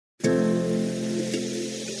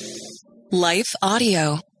Life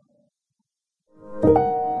Audio.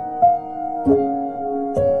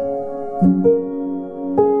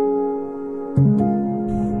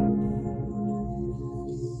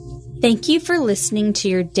 Thank you for listening to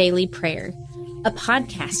Your Daily Prayer, a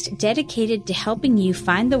podcast dedicated to helping you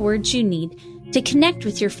find the words you need to connect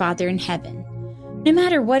with your Father in heaven. No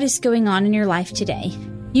matter what is going on in your life today,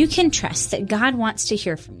 you can trust that God wants to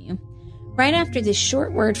hear from you. Right after this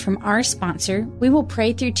short word from our sponsor, we will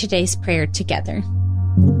pray through today's prayer together.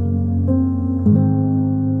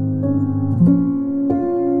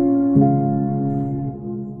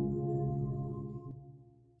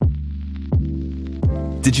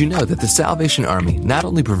 Did you know that the Salvation Army not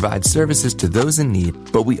only provides services to those in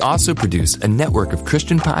need, but we also produce a network of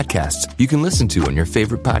Christian podcasts you can listen to on your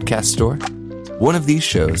favorite podcast store? One of these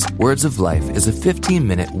shows, Words of Life, is a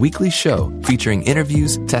 15-minute weekly show featuring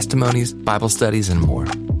interviews, testimonies, Bible studies, and more.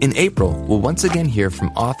 In April, we'll once again hear from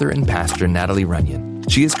author and pastor Natalie Runyon.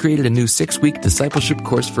 She has created a new 6-week discipleship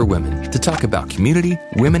course for women to talk about community,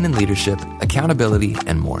 women in leadership, accountability,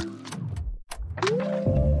 and more.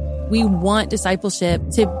 We want discipleship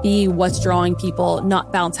to be what's drawing people,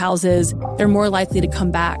 not bounce houses. They're more likely to come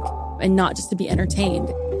back and not just to be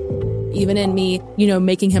entertained. Even in me,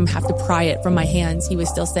 making him have to pry it from my hands, he was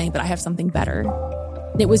still saying, but I have something better.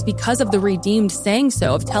 And it was because of the redeemed saying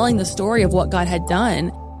so, of telling the story of what God had done.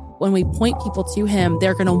 When we point people to him,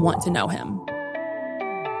 they're going to want to know him.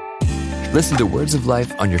 Listen to Words of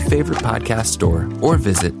Life on your favorite podcast store or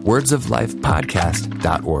visit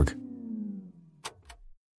wordsoflifepodcast.org.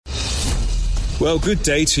 Well, good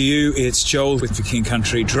day to you. It's Joel with The King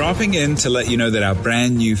Country, dropping in to let you know that our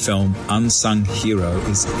brand new film, Unsung Hero,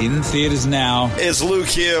 is in theaters now. It's Luke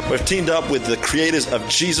here. We've teamed up with the creators of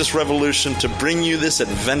Jesus Revolution to bring you this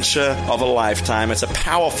adventure of a lifetime. It's a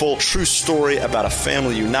powerful, true story about a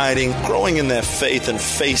family uniting, growing in their faith, and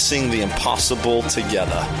facing the impossible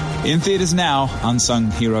together. In theaters now,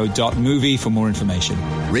 unsunghero.movie for more information.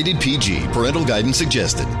 Rated PG. Parental guidance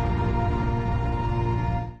suggested.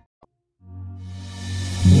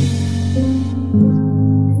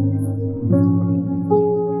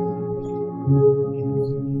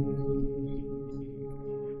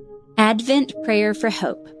 Advent Prayer for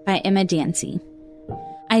Hope by Emma Dancy.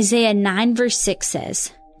 Isaiah 9 verse 6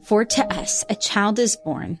 says, "For to us a child is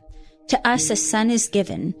born, to us a son is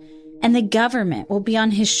given, and the government will be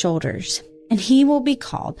on his shoulders, and he will be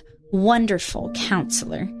called Wonderful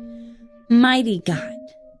Counselor, Mighty God,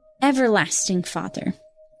 Everlasting Father,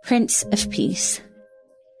 Prince of Peace."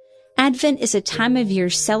 Advent is a time of year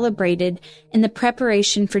celebrated in the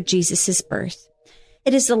preparation for Jesus' birth.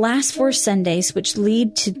 It is the last 4 Sundays which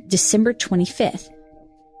lead to December 25th.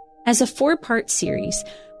 As a 4-part series,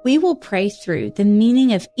 we will pray through the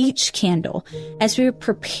meaning of each candle as we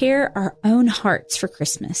prepare our own hearts for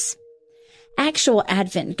Christmas. Actual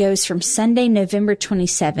Advent goes from Sunday, November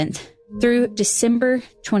 27th through December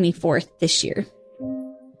 24th this year.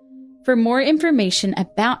 For more information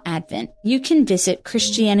about Advent, you can visit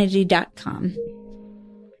Christianity.com.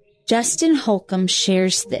 Justin Holcomb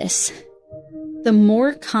shares this. The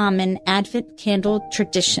more common Advent candle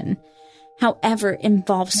tradition, however,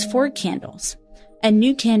 involves 4 candles. A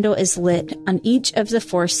new candle is lit on each of the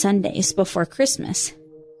 4 Sundays before Christmas.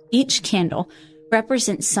 Each candle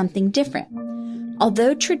represents something different.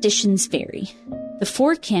 Although traditions vary, the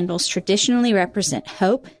 4 candles traditionally represent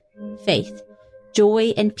hope, faith,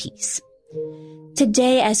 joy, and peace.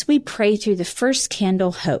 Today, as we pray through the first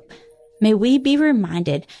candle, hope, may we be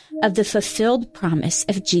reminded of the fulfilled promise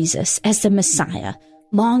of Jesus as the Messiah,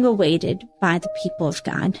 long awaited by the people of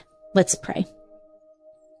God. Let's pray.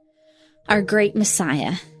 Our great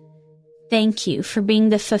Messiah, thank you for being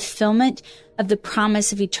the fulfillment of the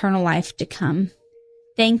promise of eternal life to come.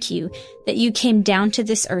 Thank you that you came down to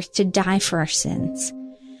this earth to die for our sins.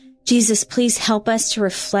 Jesus, please help us to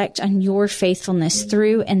reflect on your faithfulness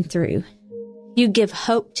through and through. You give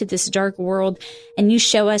hope to this dark world, and you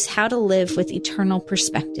show us how to live with eternal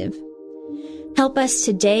perspective. Help us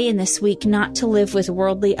today and this week not to live with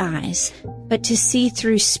worldly eyes, but to see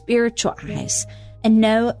through spiritual eyes and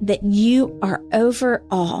know that you are over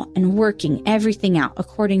all and working everything out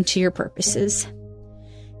according to your purposes.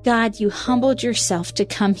 God, you humbled yourself to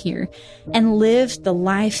come here and live the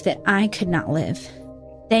life that I could not live.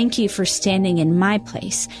 Thank you for standing in my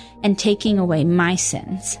place and taking away my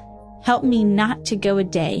sins. Help me not to go a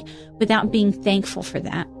day without being thankful for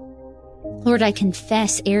that. Lord, I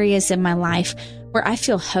confess areas in my life where I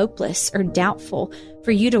feel hopeless or doubtful for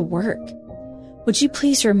you to work. Would you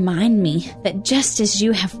please remind me that just as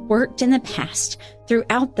you have worked in the past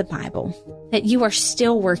throughout the Bible, that you are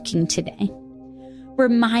still working today.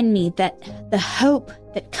 Remind me that the hope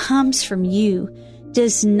that comes from you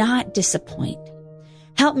does not disappoint.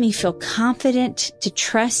 Help me feel confident to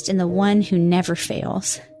trust in the one who never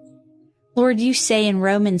fails. Lord, you say in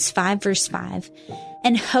Romans 5 verse 5,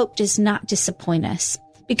 and hope does not disappoint us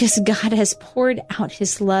because God has poured out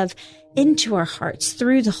his love into our hearts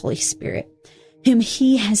through the Holy Spirit, whom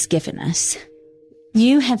he has given us.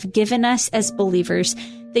 You have given us as believers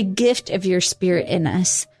the gift of your Spirit in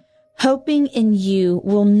us. Hoping in you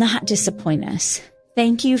will not disappoint us.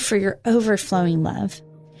 Thank you for your overflowing love.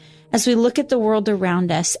 As we look at the world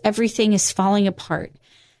around us, everything is falling apart.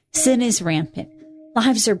 Sin is rampant.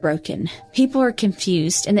 Lives are broken. People are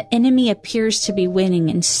confused, and the enemy appears to be winning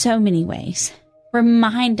in so many ways.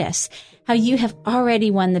 Remind us how you have already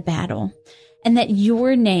won the battle, and that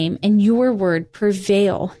your name and your word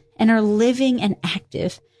prevail and are living and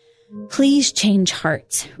active. Please change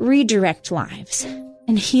hearts, redirect lives,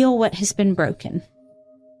 and heal what has been broken.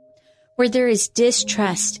 Where there is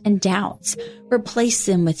distrust and doubts, replace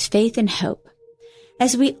them with faith and hope.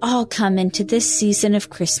 As we all come into this season of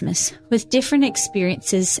Christmas with different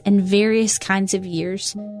experiences and various kinds of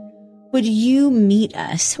years, would you meet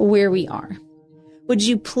us where we are? Would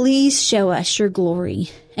you please show us your glory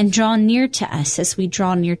and draw near to us as we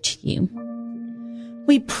draw near to you?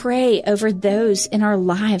 We pray over those in our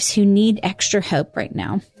lives who need extra hope right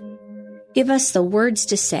now. Give us the words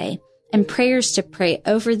to say and prayers to pray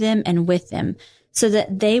over them and with them so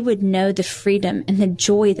that they would know the freedom and the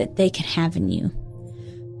joy that they can have in you.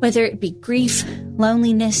 Whether it be grief,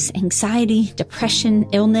 loneliness, anxiety, depression,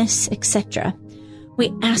 illness, etc.,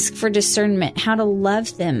 we ask for discernment how to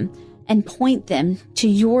love them and point them to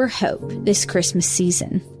your hope this Christmas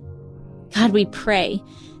season. God, we pray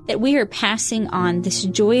that we are passing on this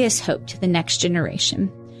joyous hope to the next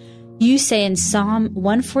generation. You say in Psalm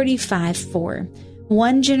 145:4,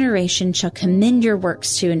 one generation shall commend your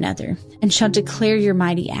works to another and shall declare your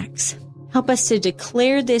mighty acts. Help us to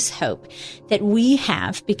declare this hope that we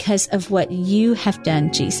have because of what you have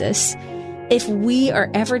done, Jesus. If we are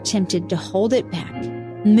ever tempted to hold it back,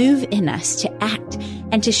 move in us to act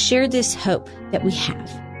and to share this hope that we have.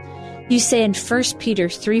 You say in 1 Peter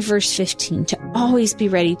 3 verse 15 to always be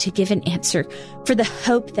ready to give an answer for the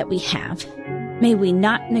hope that we have. May we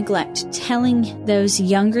not neglect telling those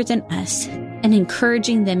younger than us and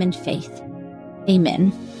encouraging them in faith.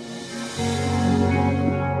 Amen.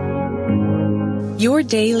 Your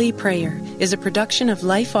Daily Prayer is a production of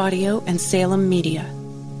Life Audio and Salem Media.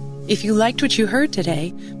 If you liked what you heard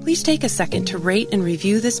today, please take a second to rate and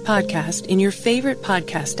review this podcast in your favorite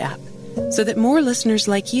podcast app so that more listeners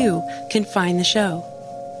like you can find the show.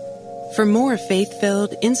 For more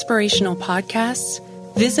faith-filled, inspirational podcasts,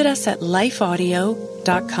 visit us at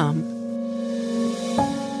lifeaudio.com.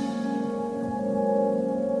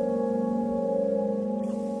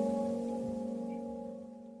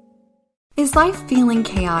 Is life feeling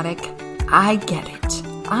chaotic? I get it.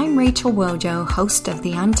 I'm Rachel Wojo, host of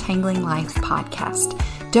the Untangling Life podcast.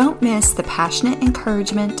 Don't miss the passionate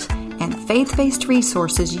encouragement and faith-based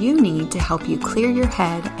resources you need to help you clear your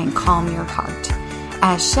head and calm your heart.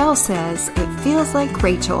 As Shell says, it feels like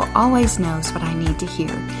Rachel always knows what I need to hear.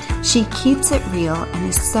 She keeps it real and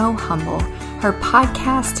is so humble. Her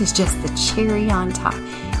podcast is just the cherry on top.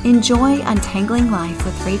 Enjoy Untangling Life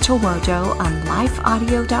with Rachel Wojo on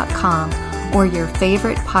lifeaudio.com or your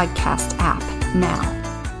favorite podcast app now.